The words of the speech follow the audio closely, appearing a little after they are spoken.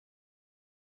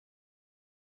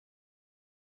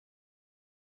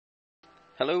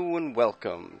Hello and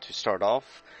welcome. To start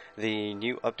off, the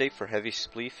new update for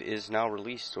HeavySpleef is now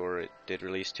released, or it did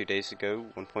release 2 days ago,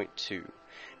 1.2.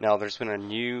 Now there's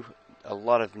been a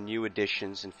lot of new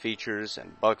additions and features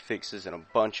and bug fixes and a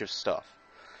bunch of stuff.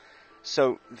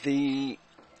 So I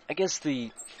guess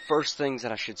the first things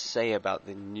that I should say about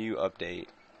the new update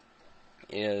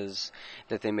is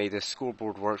that they made the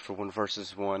scoreboard work for 1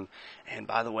 versus 1. And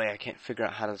by the way, I can't figure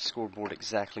out how the scoreboard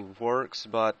exactly works,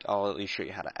 but I'll at least show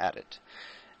you how to add it.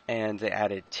 And they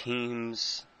added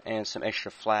teams and some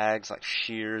extra flags like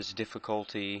shears,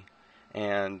 difficulty,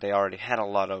 and they already had a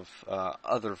lot of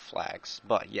other flags.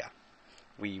 But yeah,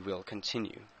 we will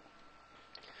continue.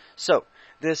 So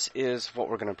this is what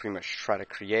we're going to pretty much try to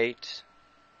create,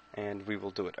 and we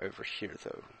will do it over here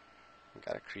though. We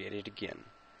gotta create it again.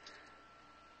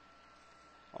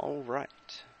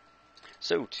 Alright,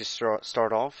 so to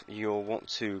start off, you'll want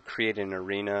to create an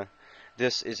arena.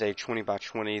 This is a 20 by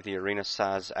 20. The arena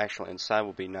size actual inside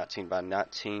will be 19 by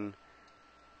 19.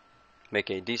 Make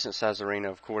a decent sized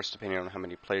arena, of course, depending on how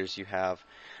many players you have.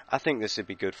 I think this would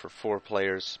be good for 4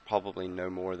 players, probably no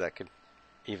more. That could,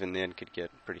 even then, could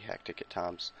get pretty hectic at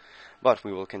times. But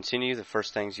we will continue. The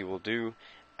first things you will do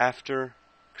after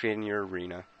creating your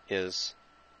arena is,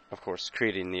 of course,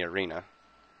 creating the arena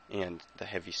and the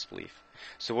HeavySpleef.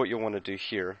 So what you'll want to do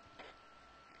here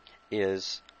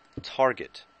is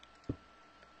target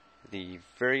the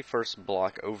very first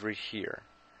block over here.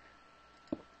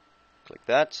 Click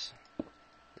that,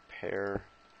 repair,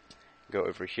 go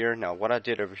over here. Now what I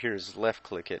did over here is left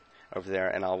click it over there,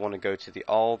 and I'll want to go to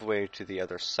all the way to the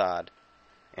other side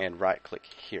and right click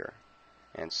here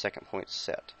and second point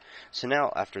set. So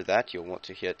now after that you'll want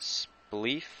to hit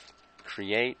Spleef,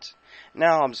 create.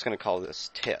 Now I'm just going to call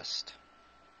this test.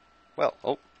 Well,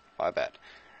 oh, my bad.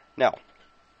 Now,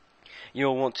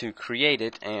 you'll want to create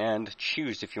it and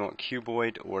choose if you want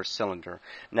cuboid or cylinder.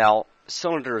 Now,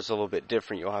 cylinder is a little bit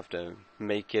different. You'll have to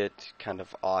make it kind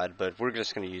of odd, but we're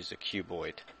just going to use a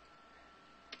cuboid.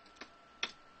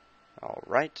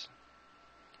 Alright.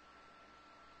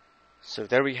 So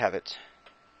there we have it.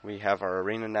 We have our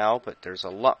arena now, but there's a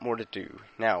lot more to do.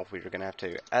 Now, we're going to have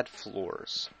to add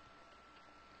floors.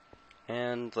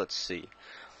 And let's see.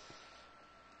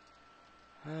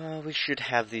 We should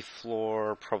have the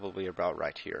floor probably about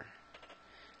right here.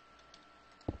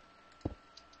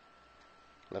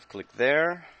 Left click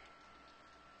there.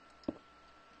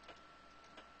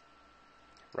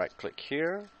 Right click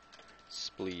here.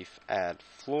 Spleef add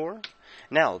floor.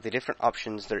 Now the different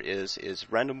options there is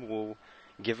random wool,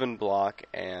 given block,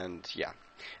 and yeah.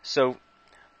 So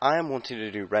I am wanting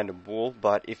to do random wool,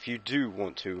 but if you do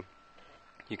want to,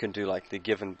 you can do like the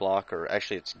given block, or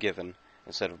actually it's given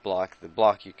instead of block. The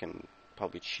block you can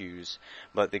probably choose,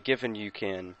 but the given you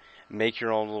can make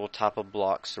your own little type of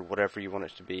blocks or whatever you want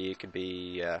it to be. It could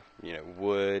be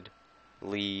wood,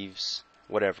 leaves,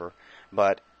 whatever.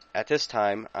 But at this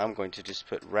time I'm going to just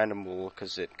put random wool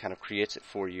because it kind of creates it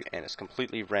for you, and it's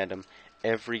completely random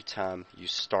every time you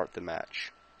start the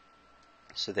match.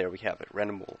 So there we have it,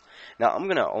 random wool. Now I'm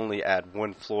going to only add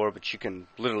 1 floor, but you can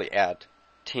literally add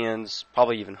tens,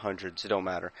 probably even hundreds, it don't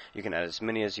matter. You can add as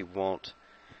many as you want,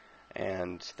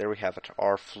 and there we have it,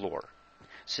 our floor.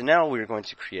 So now we're going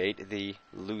to create the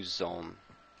lose zone.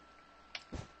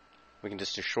 We can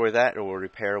just destroy that or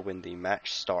repair when the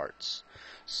match starts.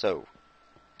 So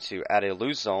to add a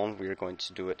lose zone, we are going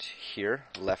to do it here,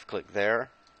 left click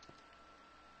there,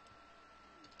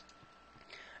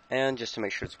 and just to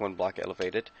make sure it's 1 block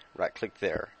elevated, right click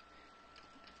there,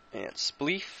 and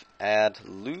Spleef add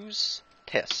lose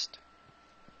test.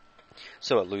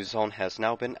 So a lose zone has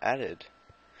now been added.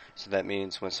 So that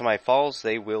means when somebody falls,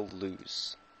 they will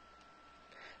lose.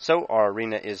 So our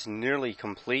arena is nearly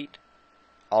complete.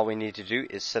 All we need to do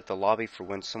is set the lobby for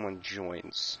when someone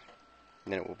joins.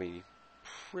 And then it will be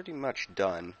pretty much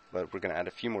done, but we're going to add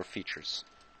a few more features.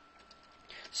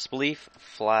 Spleef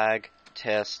flag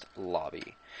test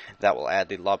lobby. That will add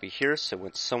the lobby here, so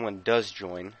when someone does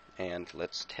join, and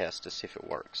let's test to see if it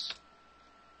works.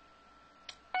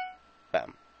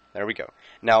 Bam. There we go.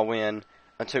 Now when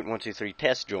Untoot123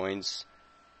 test joins,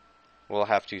 we'll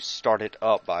have to start it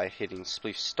up by hitting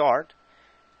Spleef start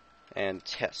and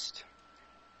test.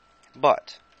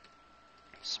 But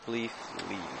Spleef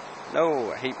leave.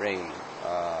 No, I hate rain.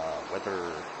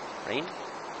 Weather rain?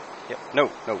 Yep. No.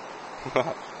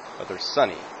 Weather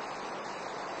sunny.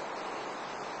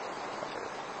 Weather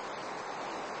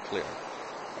clear.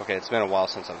 Okay, it's been a while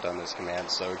since I've done this command,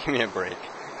 so give me a break.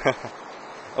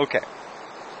 Okay.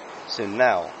 So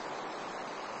now,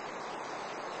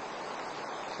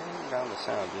 turn down the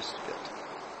sound just a bit.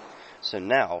 So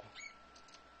now,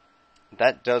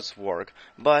 that does work,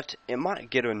 but it might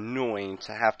get annoying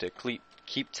to have to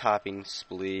keep typing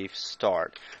spleef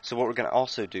start. So what we're going to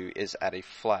also do is add a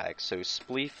flag. So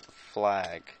spleef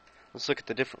flag. Let's look at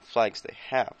the different flags they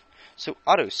have. So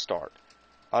auto start,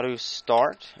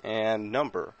 and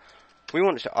number. We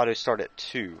want it to auto start at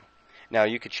 2. Now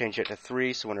you could change it to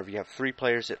 3, so whenever you have 3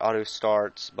 players it auto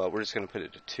starts, but we're just going to put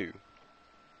it to 2.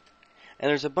 And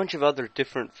there's a bunch of other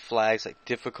different flags like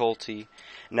difficulty.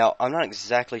 Now I'm not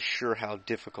exactly sure how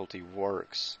difficulty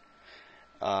works,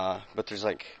 but there's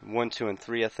like 1, 2, and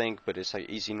 3 I think, but it's like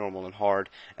easy, normal, and hard,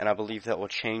 and I believe that will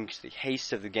change the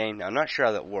haste of the game. Now I'm not sure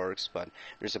how that works, but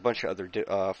there's a bunch of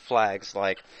other flags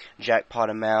like jackpot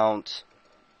amount,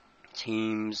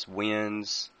 teams,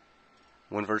 wins,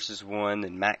 1 versus 1,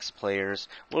 and max players.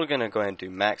 We're going to go ahead and do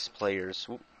max players.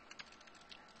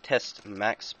 Test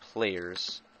max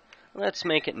players. Let's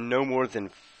make it no more than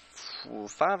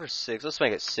 5 or 6. Let's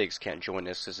make it 6 can't join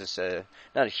this because it's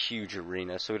not a huge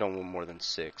arena, so we don't want more than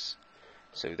 6.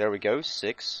 So there we go,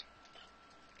 6.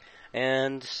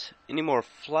 And any more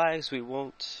flags we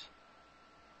won't.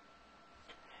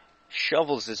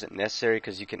 Shovels isn't necessary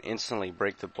because you can instantly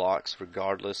break the blocks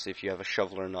regardless if you have a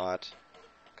shovel or not.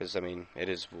 Because, I mean, it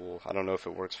is wool. I don't know if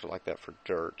it works for like that for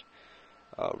dirt.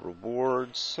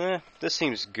 Rewards. This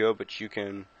seems good, but you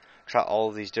can try all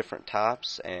of these different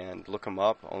types and look them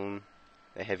up on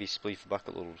the HeavySpleef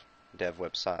Bucket Little dev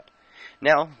website.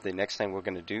 Now, the next thing we're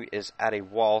going to do is add a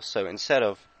wall. So instead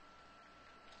of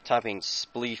typing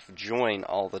spleef join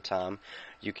all the time,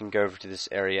 you can go over to this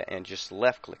area and just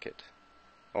left click it.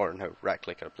 Or no, right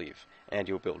click it, I believe. And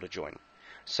you'll be able to join.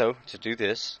 So, to do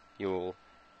this, you'll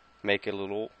make a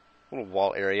little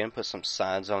wall area and put some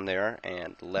signs on there,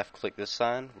 and left click this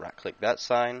sign, right click that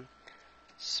sign,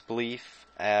 spleef,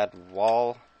 add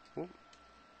wall,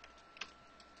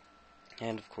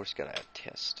 and of course gotta add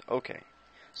test. Okay,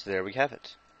 so there we have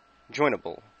it.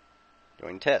 Joinable,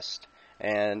 join test,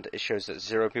 and it shows that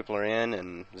 0 people are in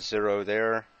and 0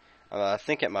 there. I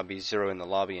think it might be 0 in the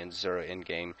lobby and 0 in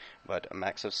game, but a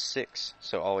max of 6.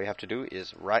 So all we have to do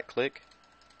is right click,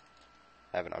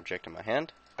 have an object in my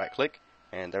hand, right click,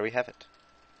 and there we have it.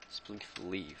 Spleef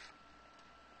leave.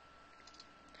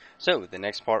 So the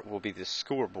next part will be the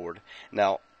scoreboard.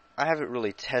 Now I haven't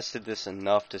really tested this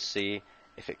enough to see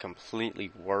if it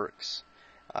completely works.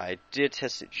 I did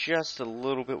test it just a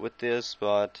little bit with this,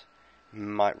 but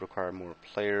might require more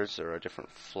players or a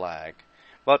different flag.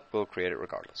 But we'll create it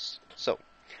regardless. So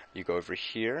you go over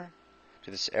here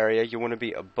to this area. You want to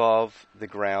be above the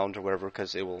ground or whatever,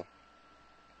 because it will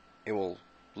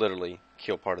literally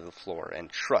kill part of the floor. And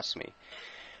trust me,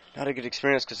 not a good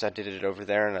experience because I did it over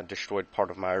there and I destroyed part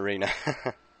of my arena.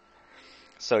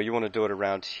 So you want to do it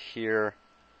around here.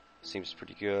 Seems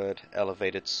pretty good.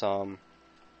 Elevate it some.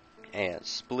 And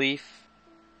spleef.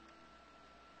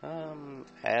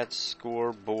 Add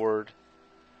scoreboard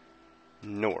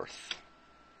north.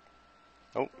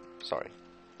 Oh, sorry.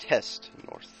 Test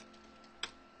north.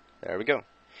 There we go.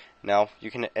 Now, you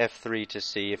can F3 to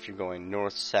see if you're going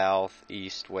north, south,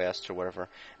 east, west, or whatever.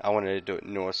 I wanted to do it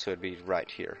north, so it'd be right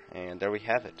here. And there we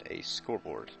have it, a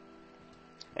scoreboard.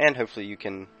 And hopefully you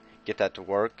can get that to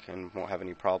work and won't have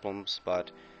any problems,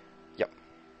 but, yep.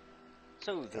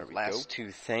 So the last 2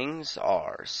 things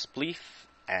are spleef,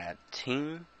 add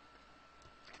team,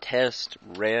 test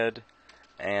red,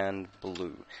 and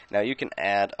blue. Now you can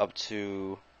add up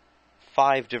to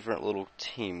 5 different little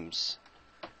teams.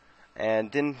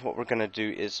 And then what we're going to do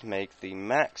is make the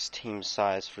max team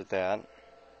size for that.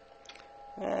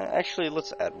 Actually,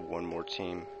 let's add 1 more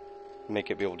team.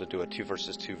 Make it be able to do a 2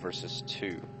 versus 2 versus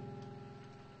 2.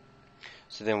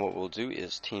 So then what we'll do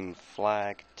is team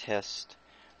flag test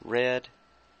red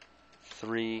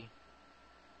 3.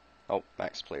 Oh,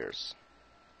 max players.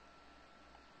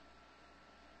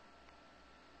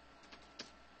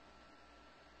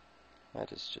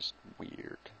 That is just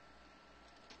weird.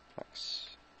 Max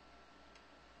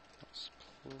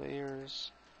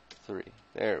players 3.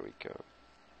 There we go.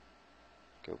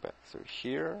 Go back through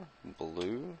here.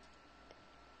 Blue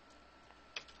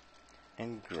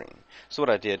and green. So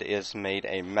what I did is made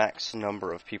a max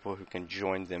number of people who can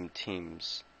join them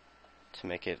teams to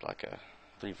make it like a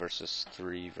 3 versus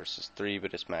 3 versus 3,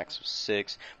 but it's max of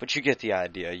 6. But you get the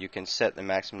idea. You can set the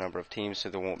maximum number of teams so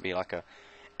there won't be like a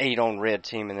 8 on red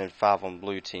team and then 5 on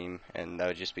blue team, and that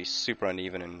would just be super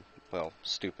uneven and, well,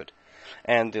 stupid.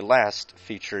 And the last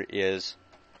feature is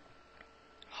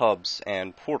hubs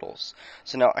and portals.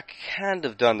 So now I kind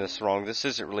of done this wrong. This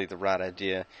isn't really the right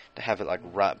idea to have it like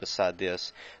right beside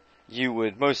this. You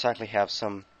would most likely have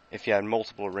some, if you had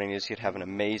multiple arenas, you'd have an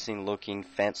amazing looking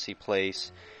fancy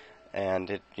place, and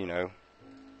it,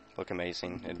 look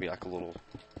amazing. It'd be like a little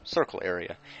circle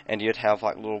area, and you'd have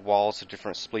like little walls of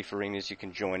different spleef arenas you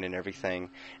can join and everything.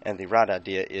 And the right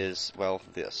idea is, well,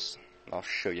 this. I'll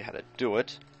show you how to do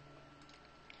it.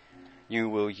 You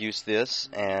will use this,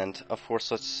 and of course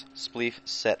let's spleef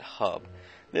set hub.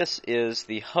 This is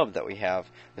the hub that we have.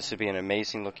 This would be an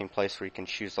amazing looking place where you can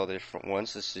choose all the different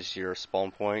ones. This is your spawn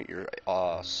point, your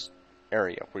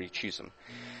area where you choose them.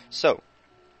 So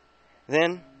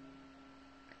then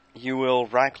you will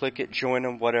right click it, join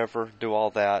them, whatever, do all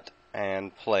that,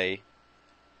 and play.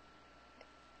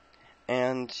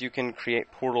 And you can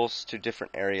create portals to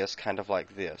different areas, kind of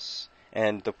like this.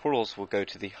 And the portals will go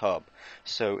to the hub.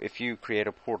 So if you create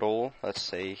a portal, let's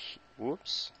say,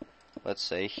 let's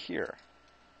say here.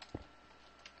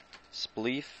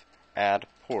 Spleef add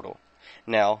portal.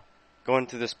 Now, going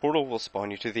through this portal will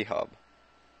spawn you to the hub.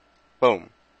 Boom.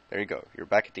 There you go. You're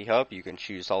back at the hub. You can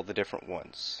choose all the different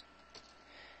ones.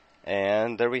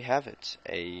 And there we have it,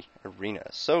 a arena.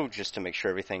 So just to make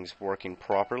sure everything's working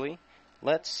properly,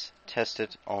 let's test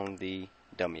it on the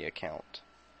dummy account.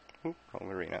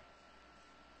 Wrong arena.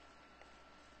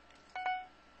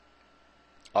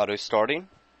 Auto starting.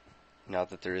 Now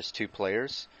that there is 2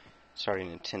 players,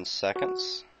 starting in 10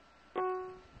 seconds.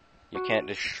 You can't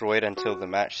destroy it until the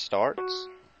match starts,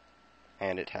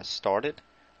 and it has started.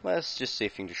 Let's just see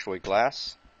if you can destroy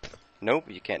glass. Nope,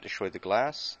 you can't destroy the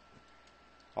glass.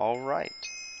 Alright.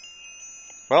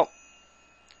 Well,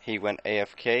 he went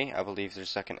AFK. I believe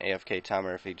there's like an AFK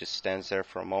timer. If he just stands there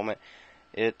for a moment,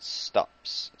 it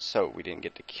stops. So we didn't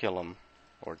get to kill him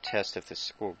or test if the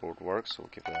scoreboard works. We'll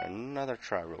give it another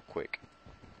try real quick.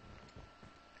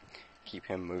 Keep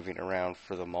him moving around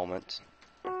for the moment.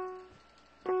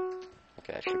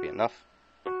 Okay, that should be enough.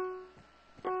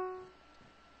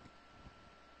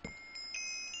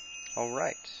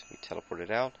 Alright, we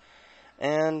teleported out.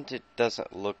 And it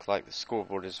doesn't look like the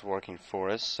scoreboard is working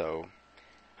for us, so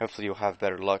hopefully you'll have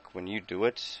better luck when you do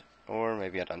it. Or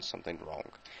maybe I've done something wrong.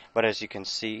 But as you can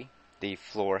see, the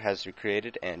floor has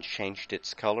recreated and changed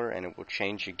its color, and it will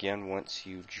change again once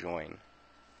you join.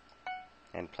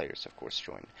 And players, of course,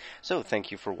 join. So, thank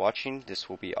you for watching. This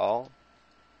will be all.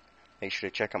 Make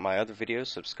sure to check out my other videos,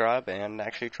 subscribe, and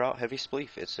actually try out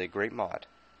HeavySpleef. It's a great mod.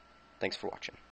 Thanks for watching.